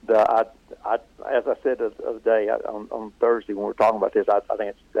 as I said the other day on Thursday when we were talking about this, I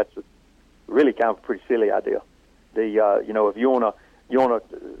think that's really kind of a pretty silly idea. If you want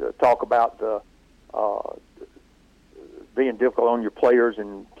to talk about the being difficult on your players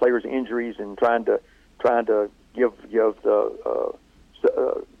and players' injuries and trying to give the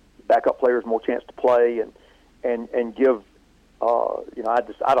backup players more chance to play and give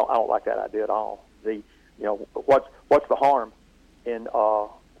I don't like that idea at all. What's the harm in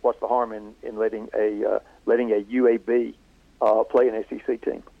letting a UAB play an SEC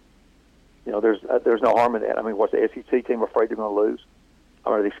team? There's no harm in that. I mean, what's the SEC team afraid they're going to lose?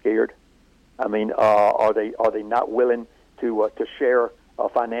 Are they scared? I mean, are they not willing to share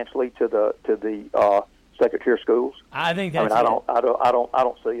financially to the second tier schools? I think that's. I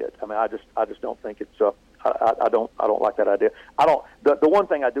don't see it. I mean, I just don't think it's. I don't like that idea. The one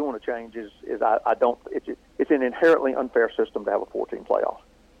thing I do want to change is I don't. It's an inherently unfair system to have a 14 playoff.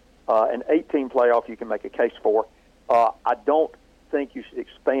 An 18 playoff you can make a case for. I don't think you should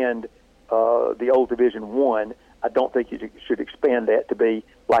expand the old Division I. I don't think you should expand that to be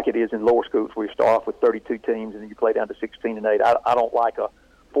like it is in lower schools where you start off with 32 teams and then you play down to 16 and 8. I don't like a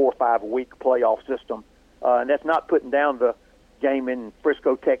 4 or 5 week playoff system, and that's not putting down the game in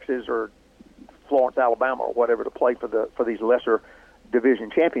Frisco, Texas, or Florence, Alabama, or whatever to play for these lesser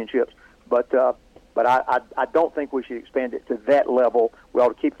division championships. But I don't think we should expand it to that level. We ought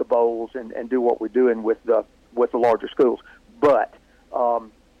to keep the bowls and do what we're doing with the larger schools. But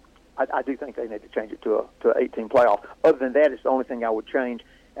I do think they need to change it to an 18 playoff. Other than that, it's the only thing I would change,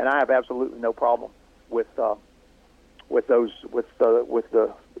 and I have absolutely no problem with the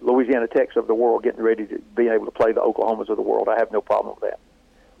Louisiana Techs of the world getting ready to be able to play the Oklahomas of the world. I have no problem with that.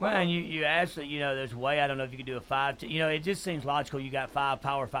 Well, and you actually, there's a way, I don't know if you could do a 5. It just seems logical. You got 5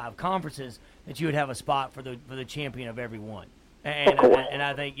 Power 5 conferences that you would have a spot for the champion of every one. And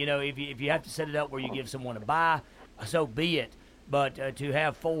I think, if you have to set it up where you give someone a bye, so be it. But to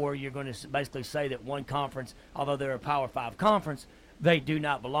have 4, you're going to basically say that one conference, although they're a Power 5 conference, they do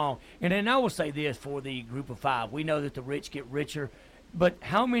not belong. And then I will say this for the group of 5. We know that the rich get richer, but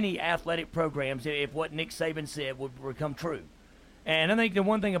how many athletic programs, if what Nick Saban said would become true? And I think the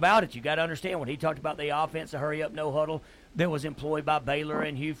one thing about it, you got to understand, when he talked about the offense, the hurry up, no huddle, that was employed by Baylor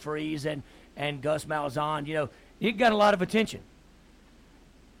and Hugh Freeze and Gus Malzahn, it got a lot of attention.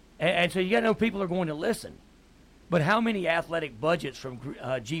 And so you got to know people are going to listen. But how many athletic budgets from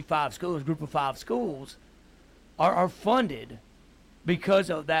G5 schools, group of 5 schools, are funded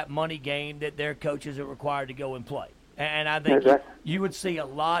because of that money game that their coaches are required to go and play? And I think you would see a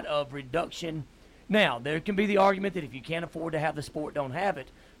lot of reduction. Now, there can be the argument that if you can't afford to have the sport, don't have it.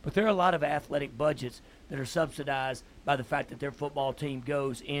 But there are a lot of athletic budgets that are subsidized by the fact that their football team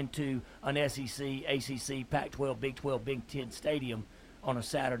goes into an SEC, ACC, Pac-12, Big 12, Big 10 stadium on a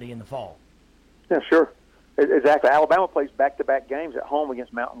Saturday in the fall. Yeah, sure. Exactly. Alabama plays back-to-back games at home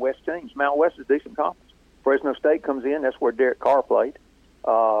against Mountain West teams. Mountain West is a decent conference. Fresno State comes in. That's where Derek Carr played.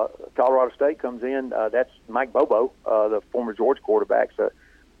 Colorado State comes in. That's Mike Bobo, the former Georgia quarterback,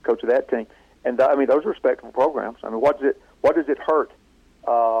 coach of that team. And those are respectable programs. What does it hurt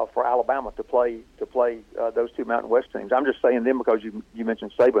for Alabama to play those 2 Mountain West teams? I'm just saying them because you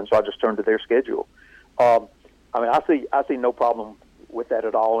mentioned Saban, so I just turned to their schedule. I see no problem with that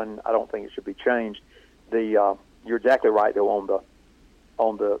at all, and I don't think it should be changed. You're exactly right though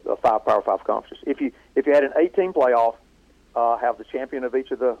on the 5 Power 5 conferences. If you had an 18 playoff, have the champion of each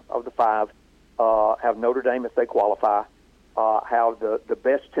of the 5, have Notre Dame if they qualify, have the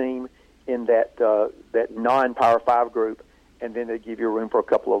best team in that non-Power 5 group, and then they give you room for a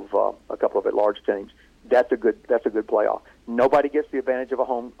couple of at-large teams. That's a good playoff. Nobody gets the advantage of a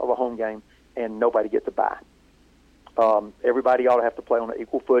home game, and nobody gets a bye. Everybody ought to have to play on an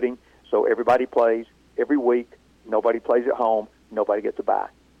equal footing, so everybody plays every week. Nobody plays at home. Nobody gets a bye.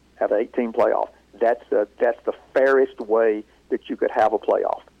 Have an 18 playoff. That's the fairest way that you could have a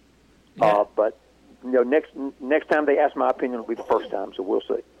playoff. Yeah. But next time they ask my opinion, it'll be the first time, so we'll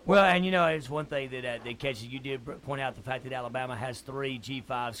see. Well, and it's one thing that catches. You did point out the fact that Alabama has 3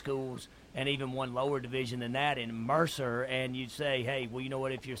 G5 schools and even one lower division than that in Mercer, and you'd say, hey, well, you know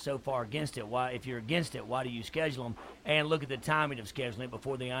what, if you're so far against it, why do you schedule them? And look at the timing of scheduling it.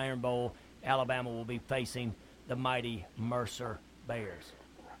 Before the Iron Bowl, Alabama will be facing the mighty Mercer Bears.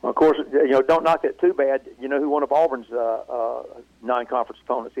 Well, of course, don't knock that too bad. You know who one of Auburn's non-conference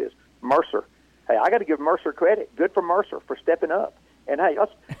opponents is? Mercer. Hey, I got to give Mercer credit. Good for Mercer for stepping up. And, hey,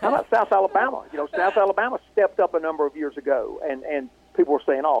 how about South Alabama? South Alabama stepped up a number of years ago, and people were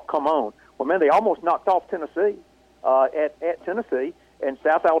saying, oh, come on. Well, man, they almost knocked off Tennessee at Tennessee, and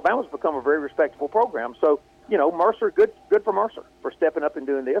South Alabama's become a very respectable program. So, Mercer, good for Mercer for stepping up and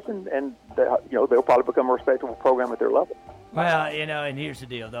doing this, and they'll probably become a respectable program at their level. Well, and here's the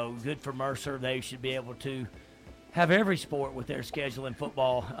deal, though. Good for Mercer. They should be able to have every sport with their schedule in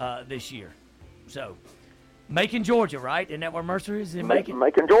football this year. So, Macon, Georgia, right? Isn't that where Mercer is?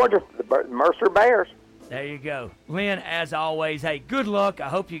 Macon, Georgia, the Mercer Bears. There you go. Lyn, as always, hey, good luck. I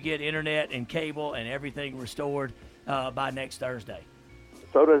hope you get internet and cable and everything restored by next Thursday.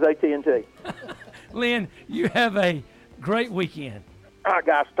 So does AT&T. Lyn, you have a great weekend. All right,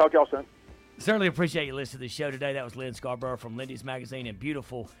 guys. Talk to y'all soon. Certainly appreciate you listening to the show today. That was Lyn Scarbrough from Lindy's Magazine in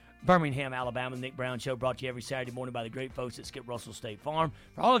beautiful Birmingham, Alabama. The Nick Brown Show brought to you every Saturday morning by the great folks at Skip Russell State Farm.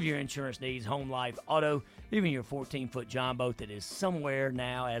 For all of your insurance needs, home, life, auto, even your 14-foot John boat that is somewhere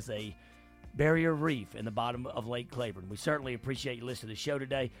now as a barrier reef in the bottom of Lake Claiborne. We certainly appreciate you listening to the show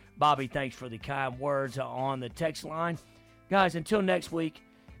today. Bobby, thanks for the kind words on the text line. Guys, until next week,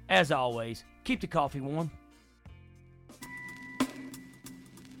 as always, keep the coffee warm.